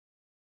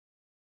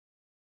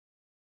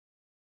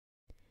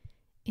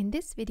In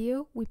this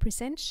video, we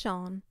present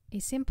Sean, a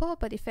simple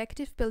but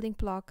effective building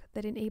block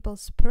that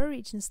enables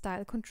per-region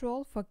style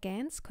control for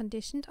GANs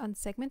conditioned on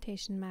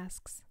segmentation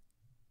masks.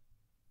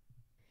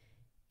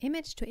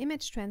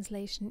 Image-to-image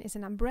translation is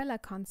an umbrella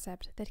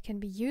concept that can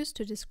be used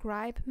to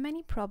describe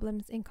many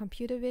problems in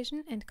computer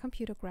vision and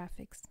computer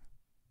graphics.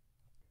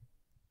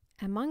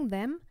 Among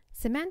them,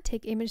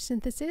 semantic image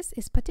synthesis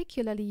is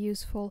particularly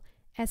useful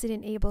as it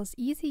enables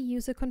easy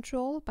user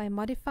control by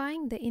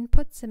modifying the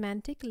input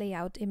semantic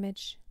layout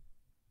image.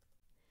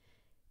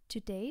 To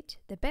date,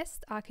 the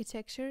best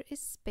architecture is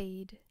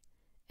SPADE.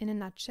 In a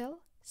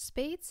nutshell,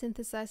 SPADE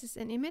synthesizes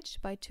an image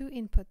by two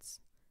inputs.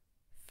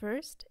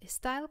 First, a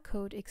style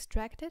code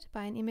extracted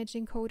by an image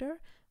encoder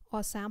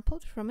or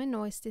sampled from a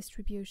noise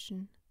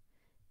distribution.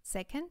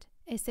 Second,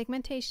 a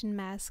segmentation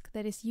mask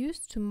that is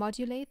used to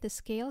modulate the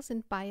scales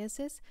and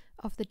biases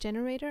of the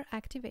generator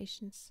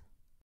activations.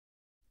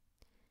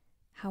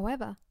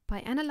 However, by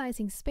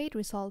analyzing SPADE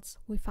results,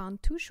 we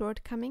found two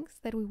shortcomings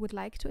that we would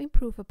like to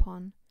improve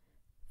upon.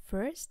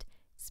 First,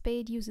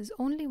 SPADE uses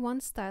only one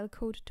style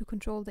code to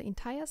control the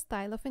entire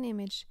style of an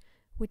image,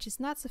 which is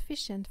not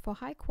sufficient for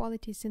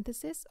high-quality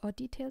synthesis or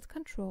detailed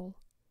control.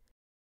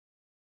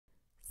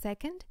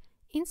 Second,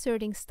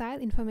 inserting style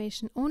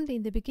information only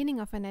in the beginning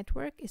of a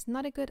network is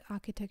not a good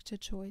architecture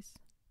choice.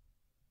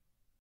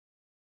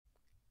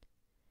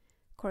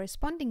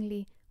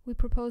 Correspondingly, we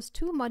propose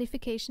two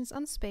modifications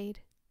on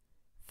SPADE.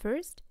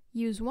 First,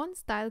 use one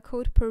style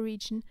code per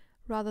region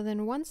rather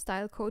than one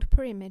style code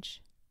per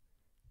image.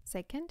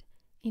 Second,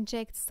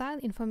 inject style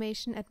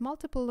information at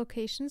multiple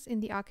locations in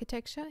the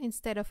architecture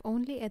instead of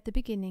only at the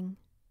beginning.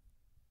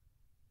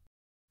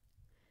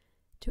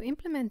 To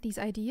implement these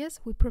ideas,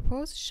 we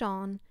propose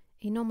Sean,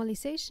 a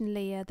normalization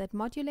layer that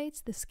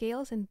modulates the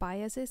scales and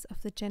biases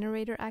of the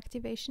generator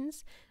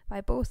activations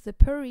by both the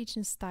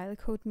per-region style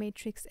code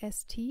matrix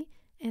ST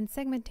and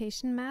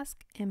segmentation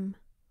mask M.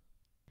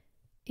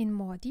 In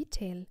more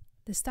detail,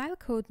 the style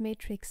code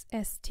matrix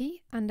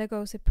ST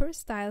undergoes a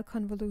per-style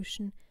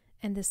convolution,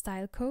 and the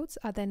style codes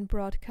are then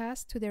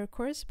broadcast to their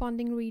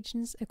corresponding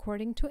regions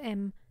according to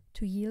M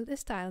to yield a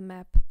style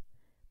map.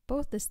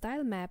 Both the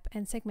style map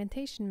and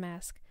segmentation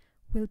mask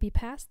will be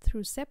passed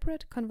through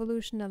separate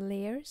convolutional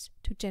layers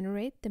to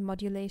generate the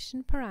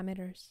modulation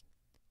parameters.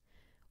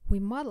 We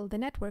model the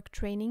network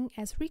training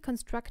as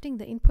reconstructing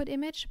the input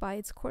image by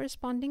its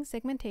corresponding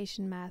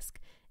segmentation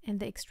mask and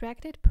the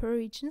extracted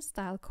per-region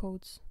style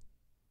codes.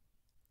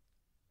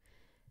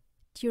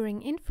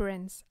 During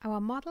inference, our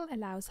model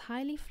allows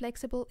highly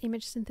flexible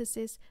image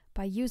synthesis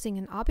by using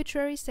an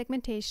arbitrary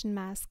segmentation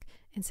mask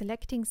and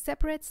selecting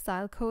separate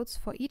style codes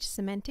for each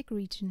semantic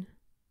region.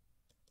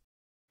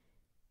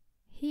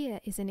 Here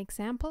is an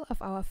example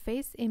of our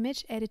face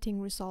image editing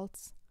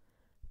results.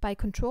 By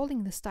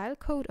controlling the style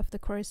code of the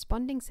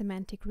corresponding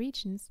semantic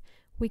regions,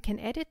 we can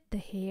edit the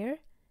hair,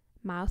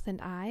 mouth and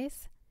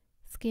eyes,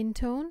 skin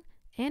tone,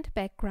 and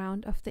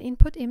background of the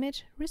input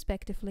image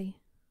respectively.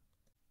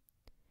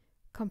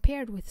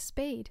 Compared with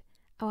SPADE,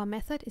 our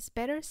method is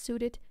better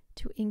suited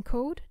to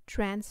encode,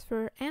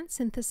 transfer, and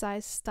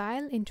synthesize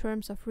style in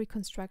terms of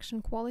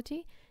reconstruction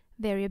quality,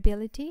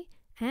 variability,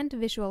 and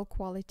visual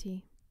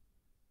quality.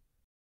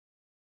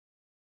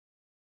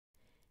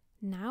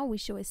 Now we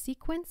show a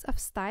sequence of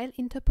style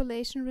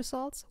interpolation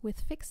results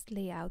with fixed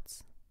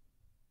layouts.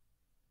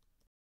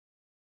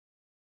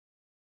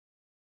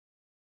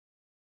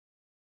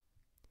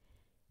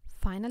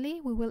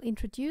 Finally, we will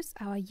introduce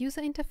our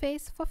user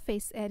interface for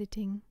face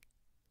editing.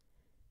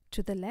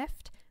 To the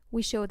left,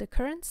 we show the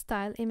current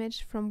style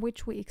image from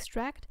which we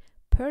extract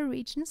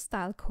per-region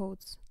style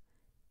codes.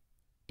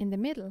 In the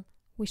middle,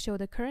 we show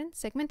the current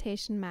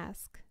segmentation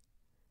mask.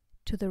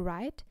 To the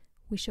right,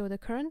 we show the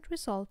current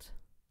result.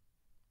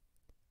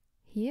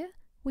 Here,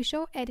 we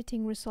show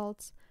editing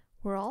results,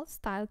 where all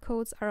style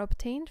codes are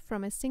obtained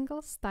from a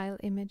single style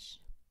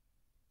image.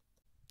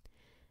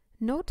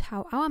 Note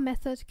how our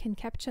method can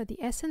capture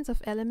the essence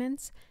of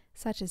elements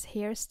such as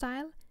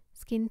hairstyle,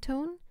 skin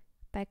tone,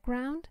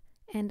 background,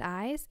 and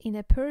eyes in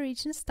a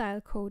per-region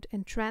style code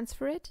and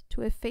transfer it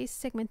to a face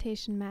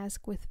segmentation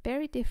mask with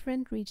very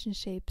different region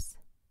shapes.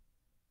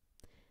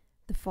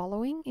 The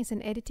following is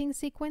an editing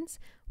sequence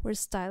where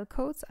style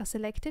codes are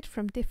selected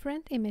from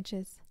different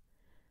images.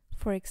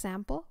 For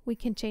example, we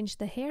can change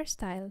the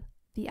hairstyle,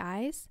 the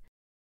eyes,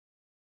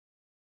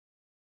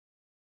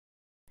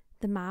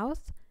 the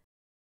mouth,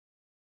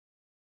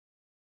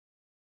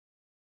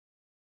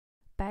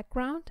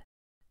 background,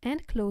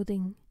 and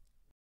clothing.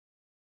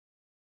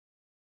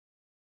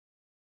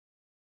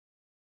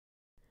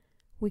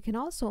 We can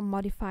also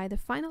modify the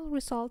final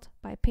result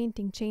by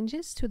painting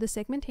changes to the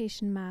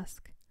segmentation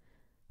mask.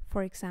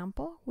 For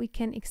example, we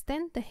can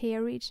extend the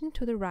hair region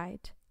to the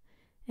right,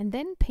 and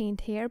then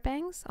paint hair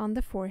bangs on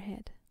the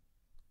forehead.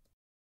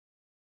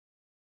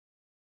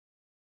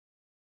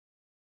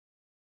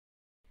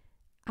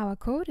 Our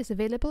code is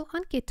available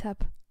on GitHub.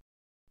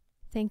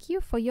 Thank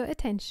you for your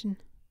attention.